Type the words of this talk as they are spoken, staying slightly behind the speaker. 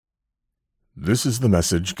This is the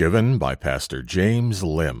message given by Pastor James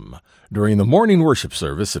Lim during the morning worship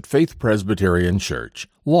service at Faith Presbyterian Church,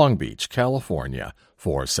 Long Beach, California,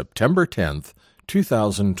 for September 10th,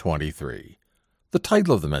 2023. The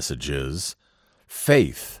title of the message is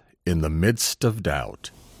Faith in the Midst of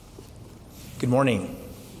Doubt. Good morning.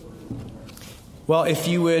 Well, if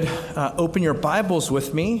you would open your Bibles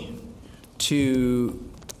with me to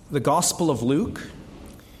the Gospel of Luke,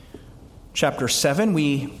 Chapter 7,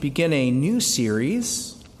 we begin a new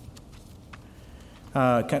series,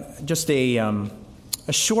 just a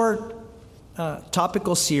short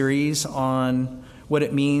topical series on what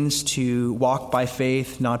it means to walk by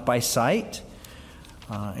faith, not by sight.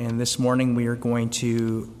 And this morning we are going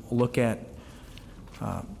to look at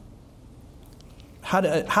how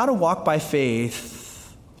to walk by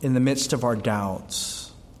faith in the midst of our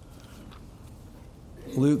doubts.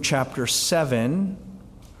 Luke chapter 7,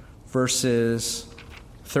 verses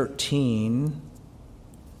 13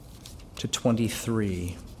 to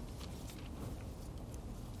 23.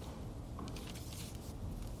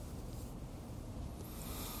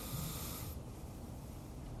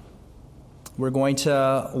 We're going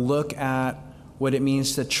to look at what it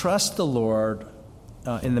means to trust the Lord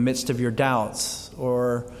in the midst of your doubts,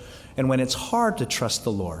 and when it's hard to trust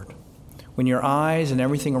the Lord. When your eyes and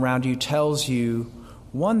everything around you tells you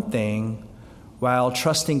one thing, while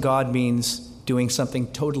trusting God means doing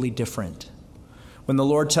something totally different. When the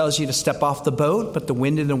Lord tells you to step off the boat, but the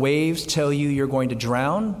wind and the waves tell you you're going to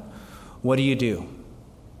drown, what do?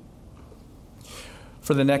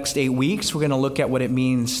 For the next 8 weeks, we're going to look at what it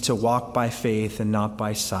means to walk by faith and not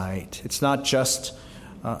by sight. It's not just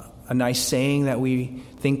a nice saying that we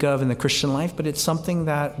think of in the Christian life, but it's something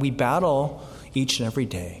that we battle each and every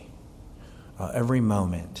day, every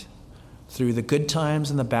moment, through the good times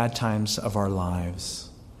and the bad times of our lives.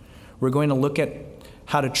 We're going to look at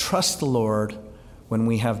how to trust the Lord when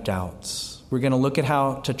we have doubts. We're going to look at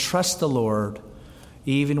how to trust the Lord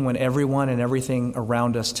even when everyone and everything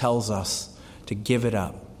around us tells us to give it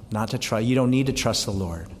up, not to try. You don't need to trust the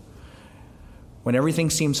Lord. When everything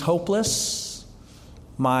seems hopeless,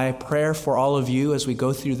 my prayer for all of you as we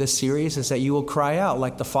go through this series is that you will cry out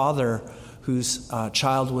like the father whose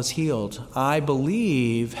child was healed. I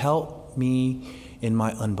believe, help me in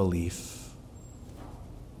my unbelief.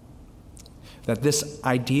 That this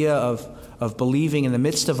idea of believing in the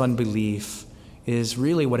midst of unbelief is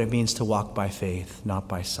really what it means to walk by faith, not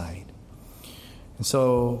by sight. And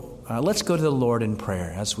so let's go to the Lord in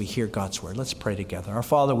prayer as we hear God's word. Let's pray together. Our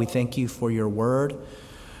Father, we thank you for your word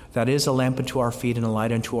that is a lamp unto our feet and a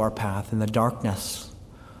light unto our path in the darkness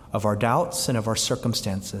of our doubts and of our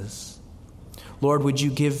circumstances. Lord, would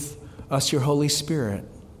you give us your Holy Spirit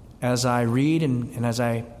as I read and as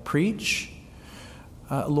I preach,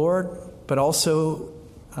 Lord, but also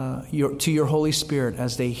to your Holy Spirit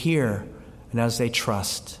as they hear and as they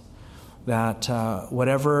trust, that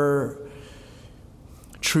whatever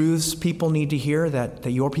truths people need to hear, that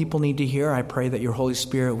your people need to hear, I pray that your Holy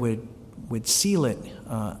Spirit would seal it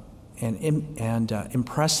and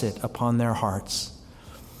impress it upon their hearts,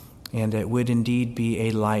 and it would indeed be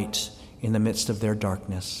a light in the midst of their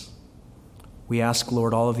darkness. We ask,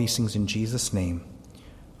 Lord, all of these things in Jesus' name.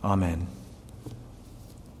 Amen.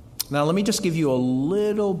 Now, let me just give you a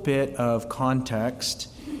little bit of context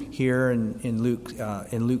here in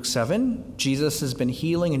Luke 7. Jesus has been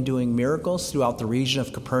healing and doing miracles throughout the region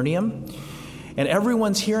of Capernaum, and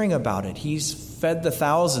everyone's hearing about it. He's fed the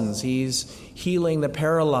thousands. He's healing the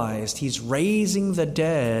paralyzed. He's raising the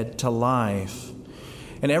dead to life.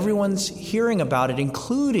 And everyone's hearing about it,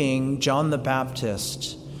 including John the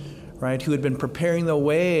Baptist, right, who had been preparing the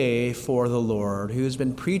way for the Lord, who has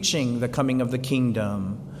been preaching the coming of the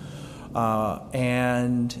kingdom.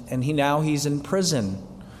 And he's in prison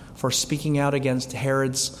for speaking out against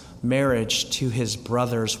Herod's marriage to his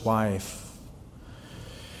brother's wife.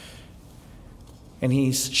 And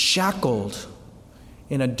he's shackled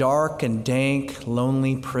in a dark and dank,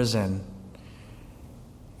 lonely prison.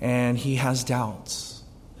 And he has doubts.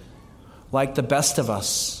 Like the best of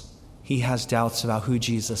us, he has doubts about who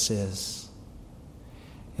Jesus is.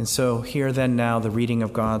 And so here then now the reading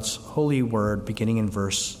of God's holy word beginning in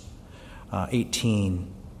verse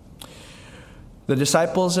 18. The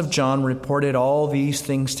disciples of John reported all these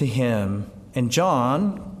things to him, and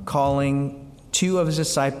John, calling two of his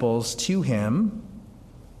disciples to him,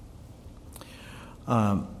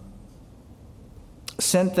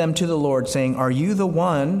 sent them to the Lord, saying, "Are you the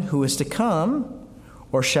one who is to come,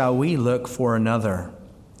 or shall we look for another?"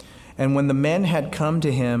 And when the men had come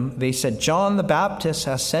to him, they said, "John the Baptist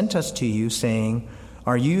has sent us to you, saying,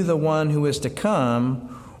 'Are you the one who is to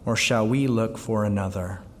come, or shall we look for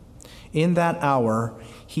another?'" In that hour,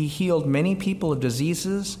 he healed many people of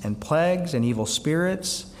diseases and plagues and evil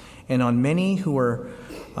spirits, and on many who were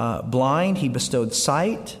blind he bestowed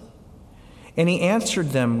sight. And he answered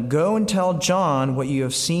them, "Go and tell John what you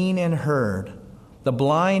have seen and heard. The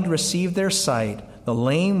blind receive their sight, the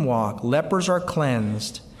lame walk, lepers are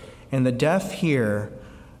cleansed, and the deaf hear,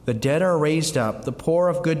 the dead are raised up, the poor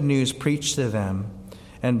of good news preached to them,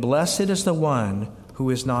 and blessed is the one who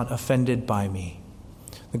is not offended by me."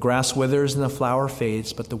 The grass withers and the flower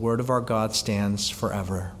fades, but the word of our God stands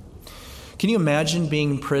forever. Can you imagine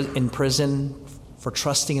being in prison for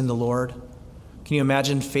trusting in the Lord? Can you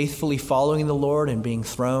imagine faithfully following the Lord and being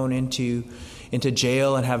thrown into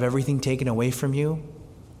jail and have everything taken away from you?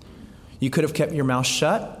 You could have kept your mouth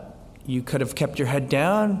shut. You could have kept your head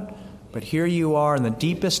down. But here you are in the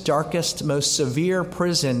deepest, darkest, most severe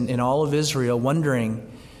prison in all of Israel, wondering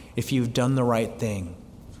if you've done the right thing,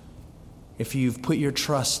 if you've put your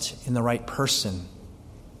trust in the right person.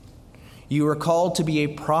 You were called to be a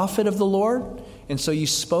prophet of the Lord, and so you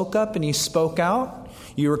spoke up and you spoke out.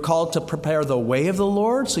 You were called to prepare the way of the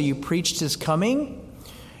Lord, so you preached his coming.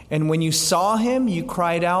 And when you saw him, you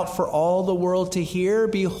cried out for all the world to hear,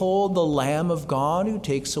 "Behold the Lamb of God who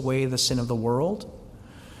takes away the sin of the world."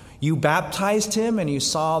 You baptized him and you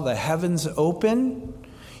saw the heavens open.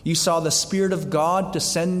 You saw the Spirit of God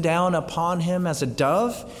descend down upon him as a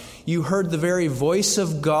dove. You heard the very voice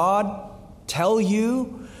of God tell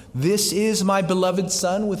you, "This is my beloved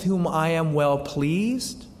Son with whom I am well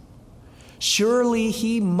pleased." Surely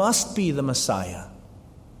he must be the Messiah.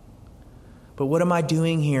 But what am I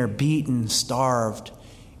doing here, beaten, starved,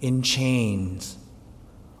 in chains,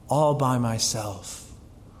 all by myself?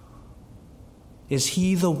 Is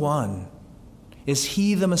he the one? Is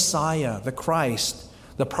he the Messiah, the Christ,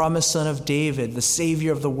 the promised Son of David, the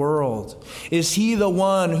Savior of the world? Is he the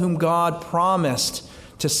one whom God promised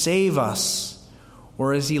to save us?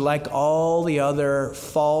 Or is he like all the other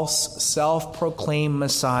false, self-proclaimed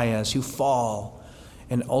messiahs who fall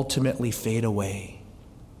and ultimately fade away?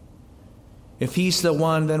 If he's the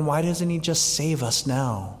one, then why doesn't he just save us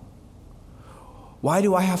now? Why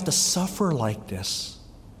do I have to suffer like this?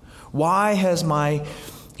 Why has my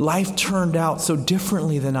life turned out so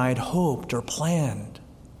differently than I had hoped or planned?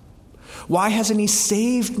 Why hasn't he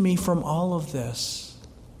saved me from all of this?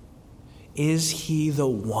 Is he the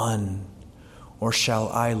one, or shall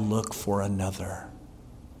I look for another?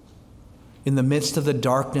 In the midst of the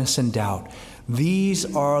darkness and doubt,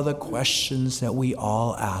 these are the questions that we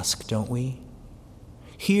all ask, don't we?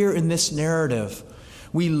 Here in this narrative,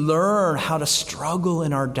 we learn how to struggle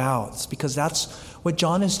in our doubts, because that's what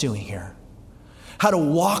John is doing here. How to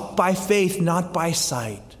walk by faith, not by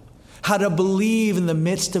sight. How to believe in the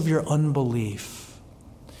midst of your unbelief.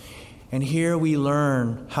 And here we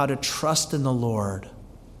learn how to trust in the Lord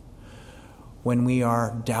when we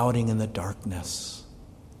are doubting in the darkness.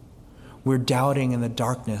 We're doubting in the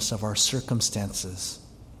darkness of our circumstances,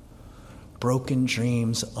 broken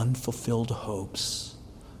dreams, unfulfilled hopes,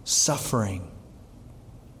 suffering,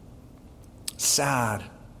 sad,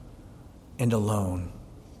 and alone.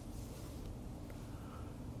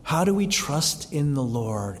 How do we trust in the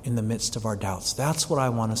Lord in the midst of our doubts? That's what I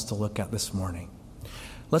want us to look at this morning.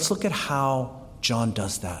 Let's look at how John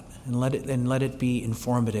does that and let it be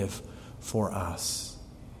informative for us.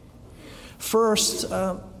 First,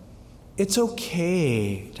 it's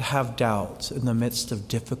okay to have doubts in the midst of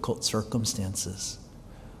difficult circumstances.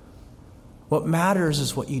 What matters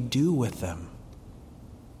is what you do with them.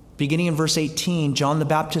 Beginning in verse 18, John the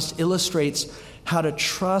Baptist illustrates how to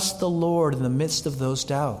trust the Lord in the midst of those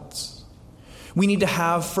doubts. We need to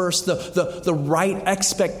have first the right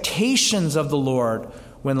expectations of the Lord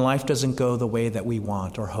when life doesn't go the way that we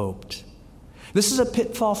want or hoped. This is a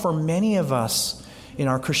pitfall for many of us in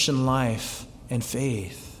our Christian life and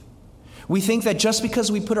faith. We think that just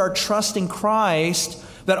because we put our trust in Christ,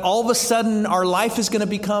 that all of a sudden our life is going to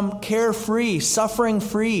become carefree,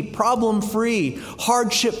 suffering-free, problem-free,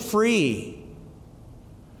 hardship-free.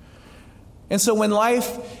 And so when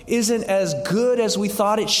life isn't as good as we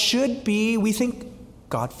thought it should be, we think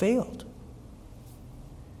God failed.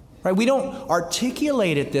 Right? We don't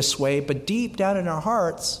articulate it this way, but deep down in our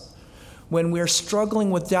hearts, when we're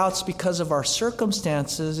struggling with doubts because of our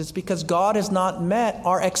circumstances, it's because God has not met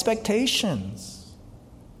our expectations.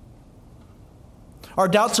 Our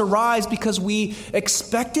doubts arise because we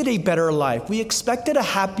expected a better life. We expected a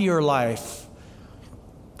happier life.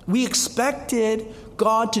 We expected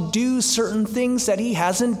God to do certain things that he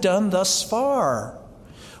hasn't done thus far.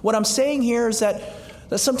 What I'm saying here is that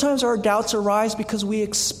sometimes our doubts arise because we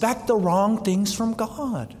expect the wrong things from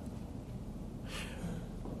God.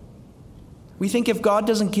 We think if God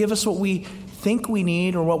doesn't give us what we think we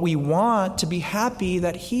need or what we want to be happy,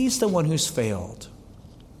 that He's the one who's failed,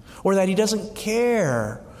 or that He doesn't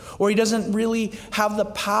care, or He doesn't really have the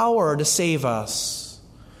power to save us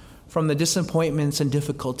from the disappointments and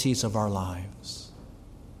difficulties of our lives.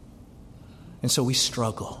 And so we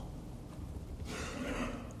struggle.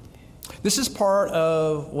 This is part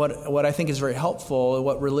of what I think is very helpful,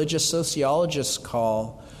 what religious sociologists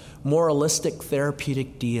call moralistic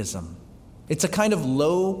therapeutic deism. It's a kind of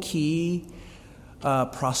low-key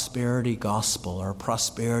prosperity gospel or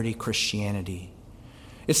prosperity Christianity.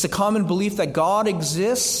 It's the common belief that God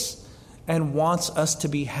exists and wants us to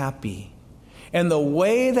be happy. And the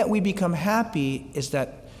way that we become happy is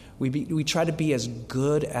that we try to be as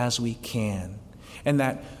good as we can. And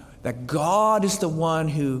that God is the one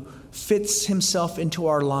who fits Himself into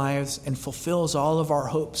our lives and fulfills all of our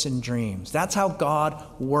hopes and dreams. That's how God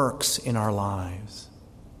works in our lives.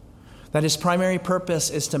 That His primary purpose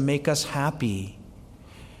is to make us happy.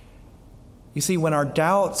 You see, when our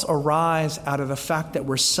doubts arise out of the fact that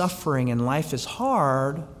we're suffering and life is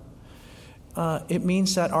hard, it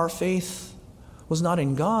means that our faith was not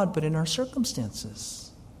in God, but in our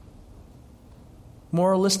circumstances.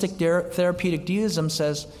 Moralistic therapeutic deism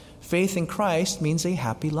says faith in Christ means a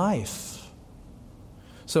happy life.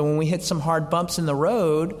 So when we hit some hard bumps in the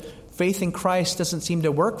road, faith in Christ doesn't seem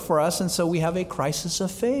to work for us, and so we have a crisis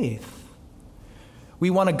of faith. We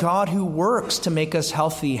want a God who works to make us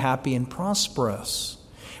healthy, happy, and prosperous.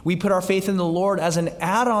 We put our faith in the Lord as an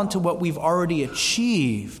add-on to what we've already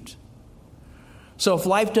achieved. So if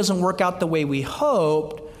life doesn't work out the way we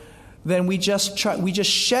hoped, then we just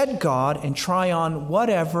shed God and try on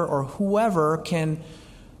whatever or whoever can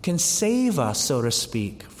save us, so to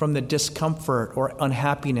speak, from the discomfort or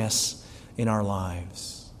unhappiness in our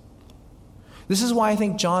lives. This is why I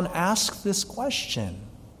think John asked this question.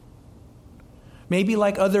 Maybe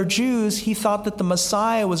like other Jews, he thought that the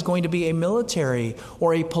Messiah was going to be a military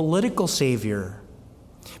or a political savior.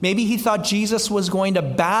 Maybe he thought Jesus was going to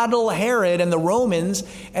battle Herod and the Romans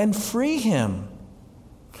and free him.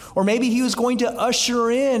 Or maybe he was going to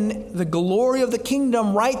usher in the glory of the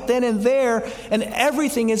kingdom right then and there, and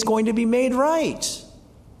everything is going to be made right.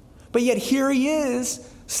 But yet here he is,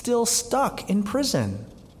 still stuck in prison.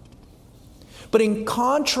 But in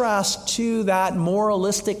contrast to that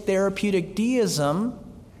moralistic therapeutic deism,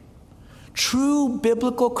 true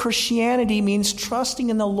biblical Christianity means trusting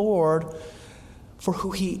in the Lord for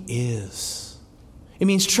who He is. It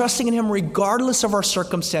means trusting in Him regardless of our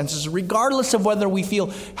circumstances, regardless of whether we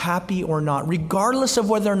feel happy or not, regardless of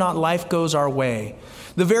whether or not life goes our way.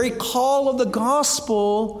 The very call of the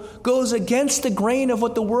gospel goes against the grain of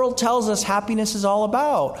what the world tells us happiness is all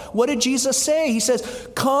about. What did Jesus say? He says,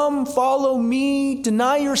 "Come, follow me,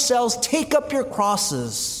 deny yourselves, take up your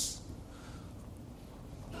crosses."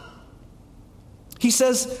 He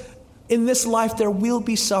says, in this life there will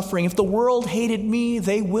be suffering. If the world hated me,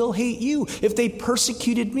 they will hate you. If they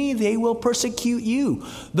persecuted me, they will persecute you.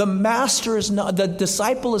 The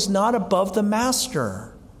disciple is not above the master.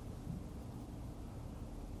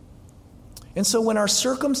 And so when our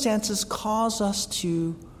circumstances cause us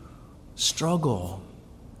to struggle,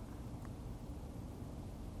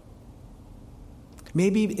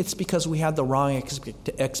 maybe it's because we had the wrong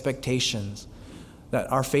expectations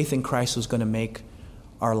that our faith in Christ was going to make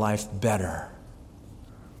our life better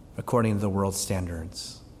according to the world's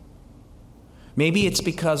standards. Maybe it's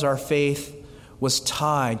because our faith was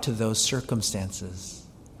tied to those circumstances.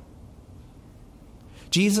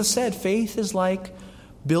 Jesus said faith is like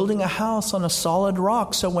building a house on a solid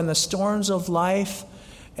rock, so when the storms of life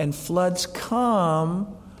and floods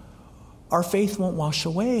come, our faith won't wash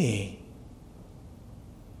away.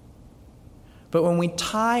 But when we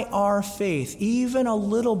tie our faith even a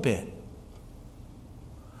little bit,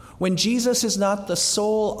 when Jesus is not the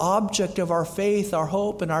sole object of our faith, our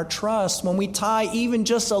hope, and our trust, when we tie even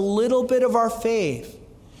just a little bit of our faith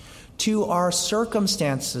to our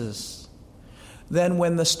circumstances, then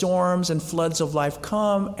when the storms and floods of life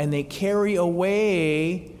come and they carry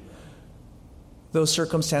away those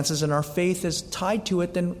circumstances and our faith is tied to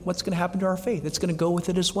it, then what's going to happen to our faith? It's going to go with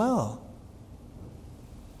it as well.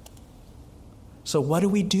 So what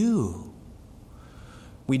do?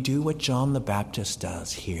 We do what John the Baptist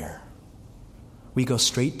does here. We go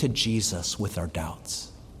straight to Jesus with our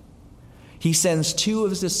doubts. He sends two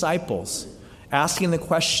of his disciples asking the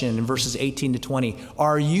question in verses 18 to 20,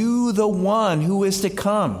 are you the one who is to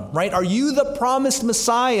come? Right? Are you the promised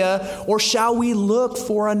Messiah, or shall we look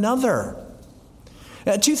for another?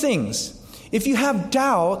 Now, two things. If you have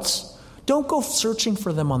doubts, don't go searching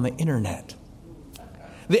for them on the internet.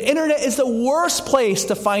 The internet is the worst place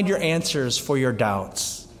to find your answers for your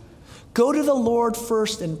doubts. Go to the Lord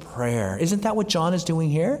first in prayer. Isn't that what John is doing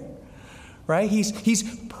here? Right? He's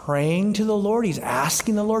praying to the Lord. He's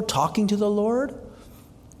asking the Lord, talking to the Lord.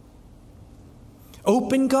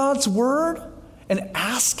 Open God's word and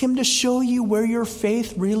ask him to show you where your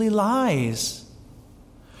faith really lies.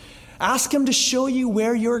 Ask him to show you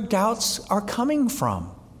where your doubts are coming from.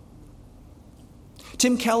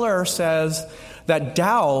 Tim Keller says that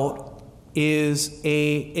doubt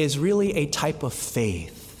is really a type of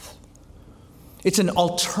faith. It's an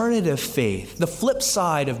alternative faith, the flip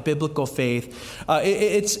side of biblical faith.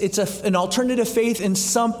 It's an alternative faith in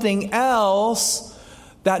something else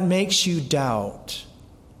that makes you doubt,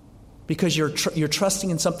 because you're trusting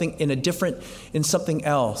in something in something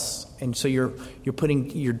else, and so you're putting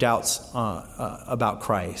your doubts about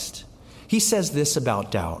Christ. He says this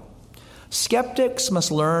about doubt: skeptics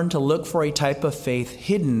must learn to look for a type of faith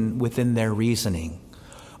hidden within their reasoning.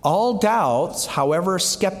 All doubts, however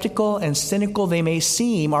skeptical and cynical they may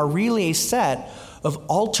seem, are really a set of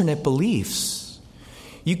alternate beliefs.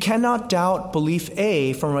 You cannot doubt belief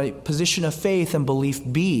A from a position of faith and belief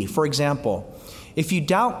B. For example, if you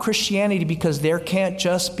doubt Christianity because there can't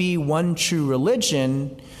just be one true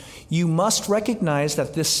religion, you must recognize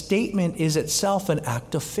that this statement is itself an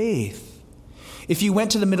act of faith. If you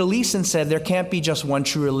went to the Middle East and said there can't be just one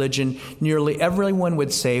true religion, nearly everyone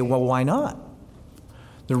would say, well, why not?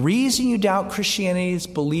 The reason you doubt Christianity's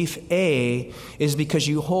belief A is because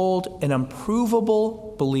you hold an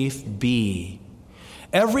unprovable belief B.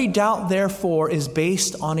 Every doubt, therefore, is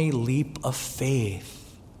based on a leap of faith.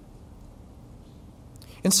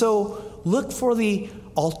 And so look for the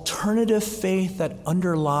alternative faith that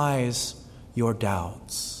underlies your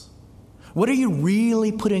doubts. What are you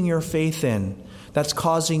really putting your faith in that's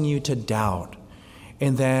causing you to doubt?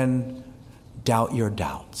 And then doubt your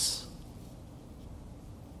doubts.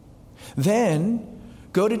 Then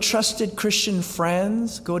go to trusted Christian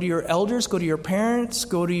friends, go to your elders, go to your parents,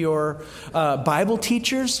 go to your Bible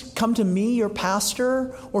teachers, come to me, your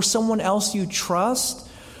pastor, or someone else you trust,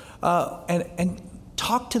 and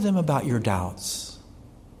talk to them about your doubts.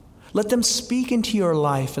 Let them speak into your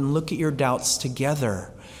life and look at your doubts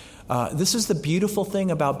together. This is the beautiful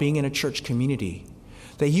thing about being in a church community,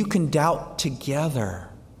 that you can doubt together.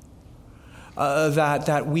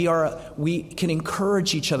 That we can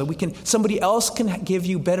encourage each other. Somebody else can give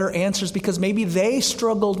you better answers because maybe they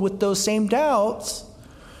struggled with those same doubts,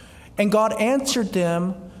 and God answered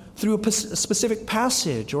them through a specific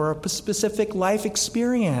passage or a specific life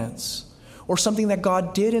experience or something that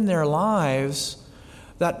God did in their lives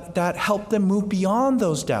that helped them move beyond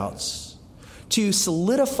those doubts to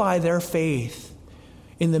solidify their faith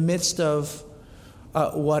in the midst of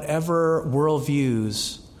whatever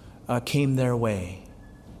worldviews came their way.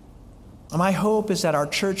 My hope is that our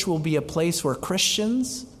church will be a place where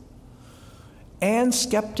Christians and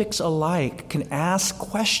skeptics alike can ask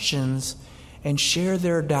questions and share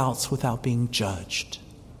their doubts without being judged.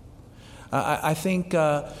 I think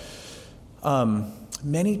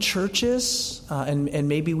many churches, and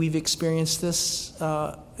maybe we've experienced this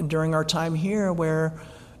during our time here, where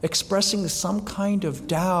expressing some kind of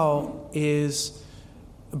doubt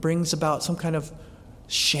brings about some kind of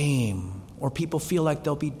shame, or people feel like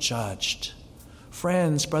they'll be judged.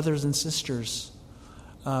 Friends, brothers and sisters,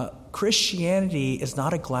 Christianity is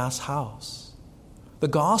not a glass house. The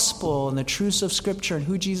gospel and the truths of Scripture and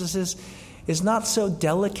who Jesus is not so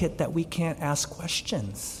delicate that we can't ask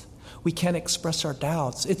questions. We can't express our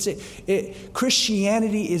doubts.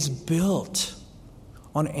 Christianity is built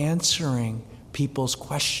on answering people's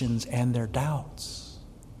questions and their doubts.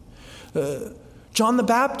 John the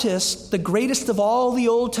Baptist, the greatest of all the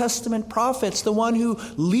Old Testament prophets, the one who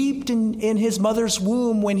leaped in his mother's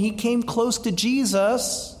womb when he came close to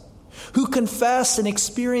Jesus, who confessed and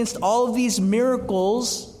experienced all of these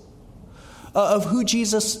miracles of who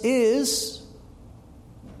Jesus is,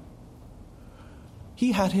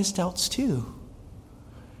 he had his doubts too.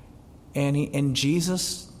 And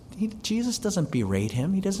Jesus doesn't berate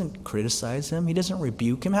him. He doesn't criticize him. He doesn't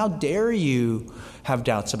rebuke him. How dare you have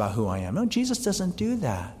doubts about who I am? No, Jesus doesn't do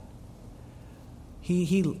that.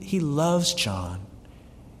 He loves John.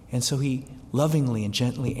 And so he lovingly and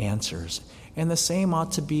gently answers. And the same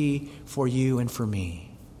ought to be for you and for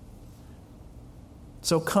me.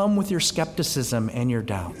 So come with your skepticism and your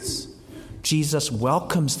doubts. Jesus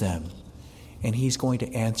welcomes them, and he's going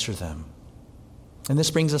to answer them. And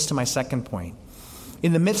this brings us to my second point.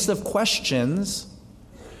 In the midst of questions,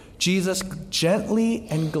 Jesus gently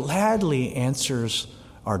and gladly answers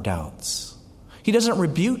our doubts. He doesn't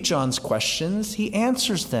rebuke John's questions. He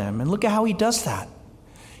answers them. And look at how he does that.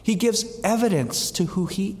 He gives evidence to who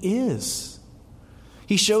he is.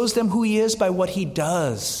 He shows them who he is by what he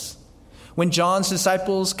does. When John's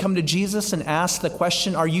disciples come to Jesus and ask the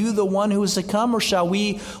question, "Are you the one who is to come, or shall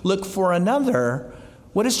we look for another?"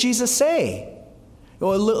 What does Jesus say?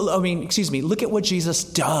 Look at what Jesus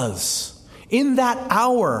does in that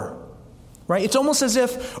hour. Right? It's almost as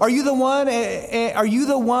if, are you the one? Are you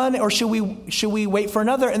the one, or should we wait for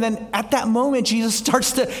another? And then at that moment, Jesus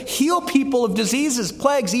starts to heal people of diseases,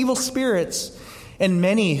 plagues, evil spirits, and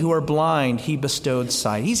many who are blind, he bestowed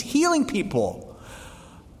sight. He's healing people.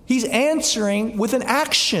 He's answering with an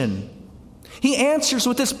action. He answers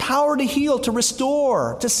with this power to heal, to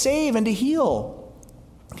restore, to save, and to heal.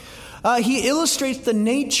 He illustrates the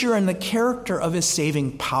nature and the character of his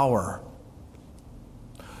saving power.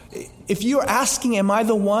 If you're asking, am I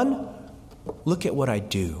the one? Look at what I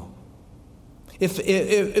do.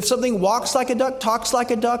 If something walks like a duck, talks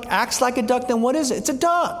like a duck, acts like a duck, then what is it? It's a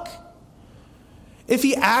duck. If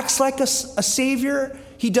he acts like a savior,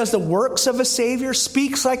 he does the works of a savior,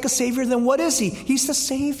 speaks like a savior, then what is he? He's the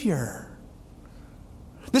savior.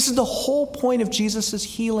 This is the whole point of Jesus'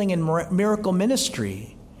 healing and miracle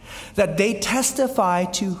ministry, that they testify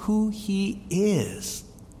to who he is.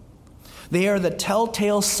 They are the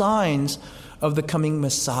telltale signs of the coming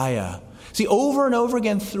Messiah. See, over and over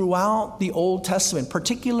again throughout the Old Testament,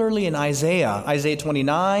 particularly in Isaiah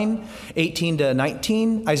 29, 18 to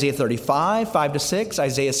 19, Isaiah 35, 5 to 6,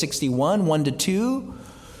 Isaiah 61, 1 to 2,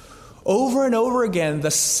 over and over again, the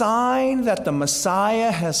sign that the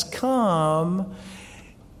Messiah has come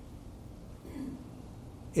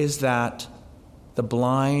is that the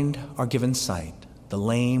blind are given sight, the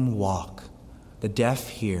lame walk, the deaf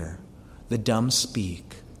hear, the dumb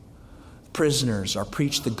speak. Prisoners are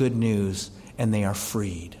preached the good news, and they are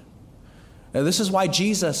freed. Now, this is why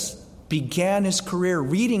Jesus began his career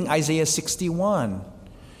reading Isaiah 61.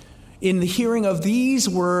 In the hearing of these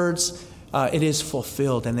words, it is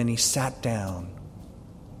fulfilled, and then he sat down.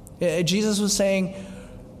 Jesus was saying,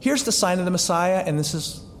 here's the sign of the Messiah, and this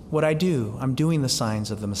is what I do. I'm doing the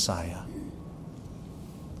signs of the Messiah.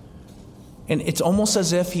 And it's almost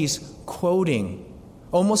as if he's quoting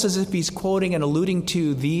and alluding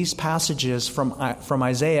to these passages from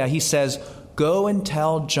Isaiah. He says, "Go and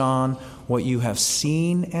tell John what you have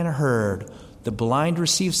seen and heard. The blind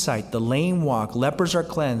receive sight, the lame walk, lepers are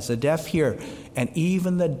cleansed, the deaf hear, and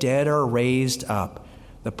even the dead are raised up.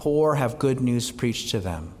 The poor have good news preached to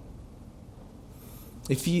them."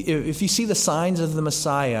 If you see the signs of the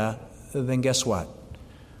Messiah, then guess what?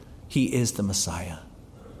 He is the Messiah.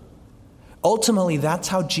 Ultimately, that's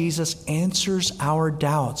how Jesus answers our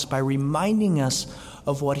doubts, by reminding us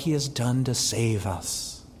of what he has done to save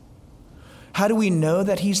us. How do we know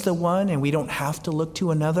that he's the one and we don't have to look to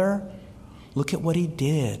another? Look at what he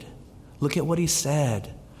did. Look at what he said.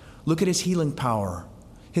 Look at his healing power,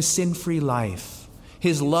 his sin-free life,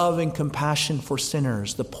 his love and compassion for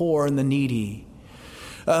sinners, the poor and the needy,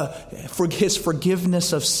 for his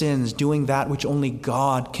forgiveness of sins, doing that which only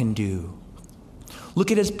God can do. Look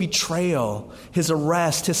at his betrayal, his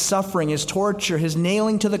arrest, his suffering, his torture, his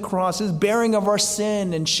nailing to the cross, his bearing of our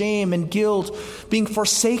sin and shame and guilt, being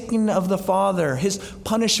forsaken of the Father, his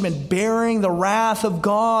punishment, bearing the wrath of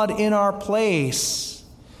God in our place,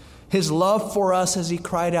 his love for us as he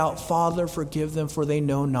cried out, "Father, forgive them, for they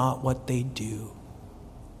know not what they do."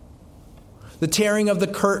 The tearing of the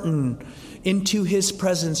curtain into his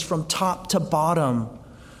presence from top to bottom,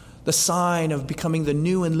 the sign of becoming the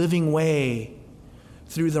new and living way,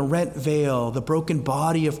 through the rent veil, the broken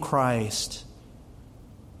body of Christ,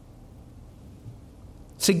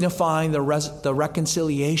 signifying the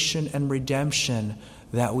reconciliation and redemption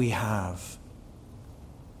that we have.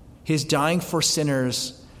 His dying for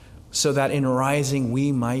sinners so that in rising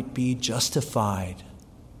we might be justified.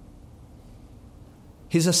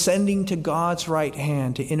 His ascending to God's right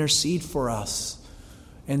hand to intercede for us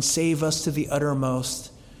and save us to the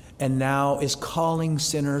uttermost, and now is calling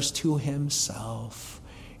sinners to himself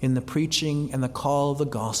in the preaching and the call of the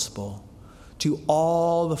gospel to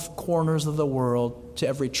all the corners of the world, to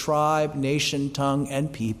every tribe, nation, tongue,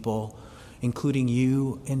 and people, including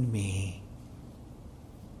you and me.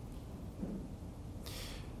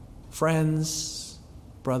 Friends,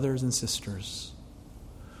 brothers and sisters,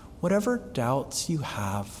 whatever doubts you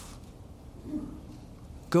have,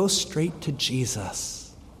 go straight to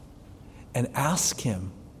Jesus and ask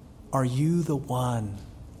him, "Are you the one?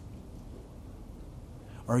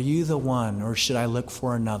 Are you the one, or should I look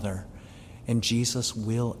for another?" And Jesus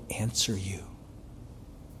will answer you.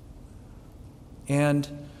 And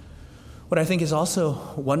what I think is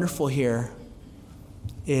also wonderful here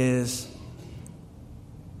is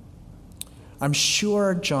I'm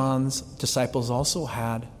sure John's disciples also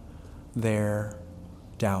had their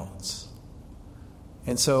doubts.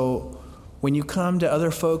 And so when you come to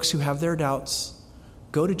other folks who have their doubts,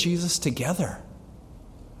 go to Jesus together.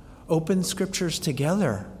 Open scriptures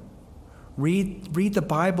together. Read the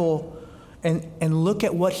Bible and look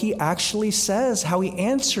at what he actually says, how he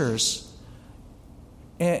answers.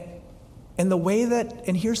 And the way that,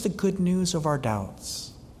 and here's the good news of our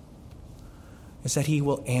doubts, is that he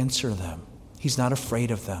will answer them. He's not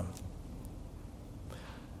afraid of them.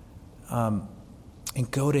 And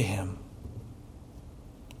go to him.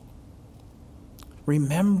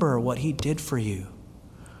 Remember what he did for you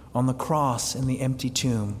on the cross in the empty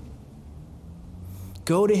tomb.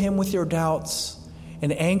 Go to him with your doubts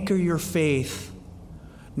and anchor your faith,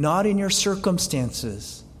 not in your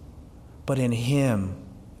circumstances, but in him.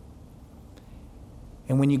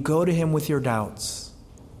 And when you go to him with your doubts,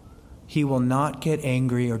 he will not get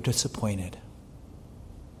angry or disappointed.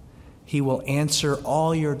 He will answer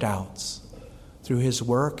all your doubts through his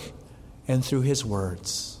work and through his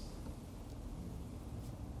words.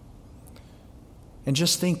 And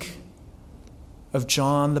just think of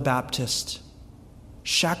John the Baptist,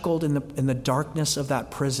 shackled in the darkness of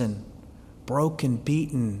that prison, broken,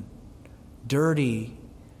 beaten, dirty,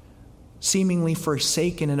 seemingly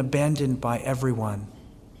forsaken and abandoned by everyone,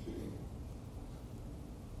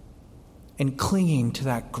 and clinging to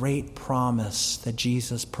that great promise that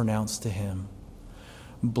Jesus pronounced to him.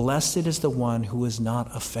 Blessed is the one who is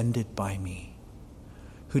not offended by me,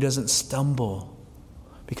 who doesn't stumble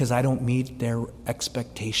because I don't meet their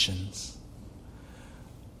expectations,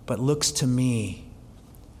 but looks to me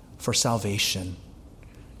for salvation,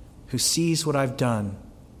 who sees what I've done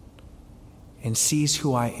and sees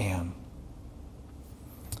who I am.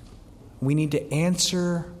 We need to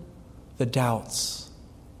answer the doubts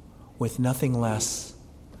with nothing less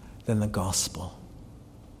than the gospel.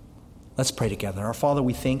 Let's pray together. Our Father,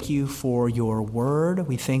 we thank you for your word.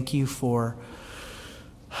 We thank you for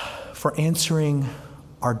answering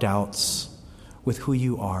our doubts with who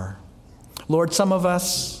you are. Lord, some of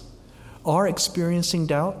us are experiencing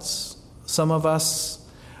doubts. Some of us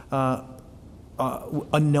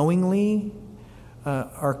unknowingly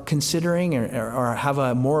are considering or have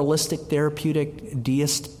a moralistic, therapeutic,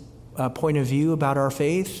 deist point of view about our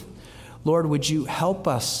faith. Lord, would you help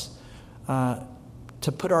us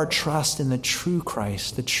to put our trust in the true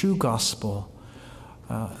Christ, the true gospel,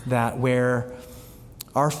 that where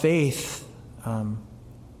our faith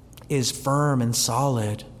is firm and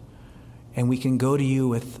solid, and we can go to you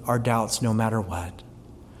with our doubts no matter what.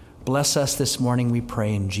 Bless us this morning, we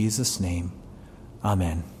pray in Jesus' name.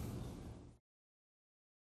 Amen.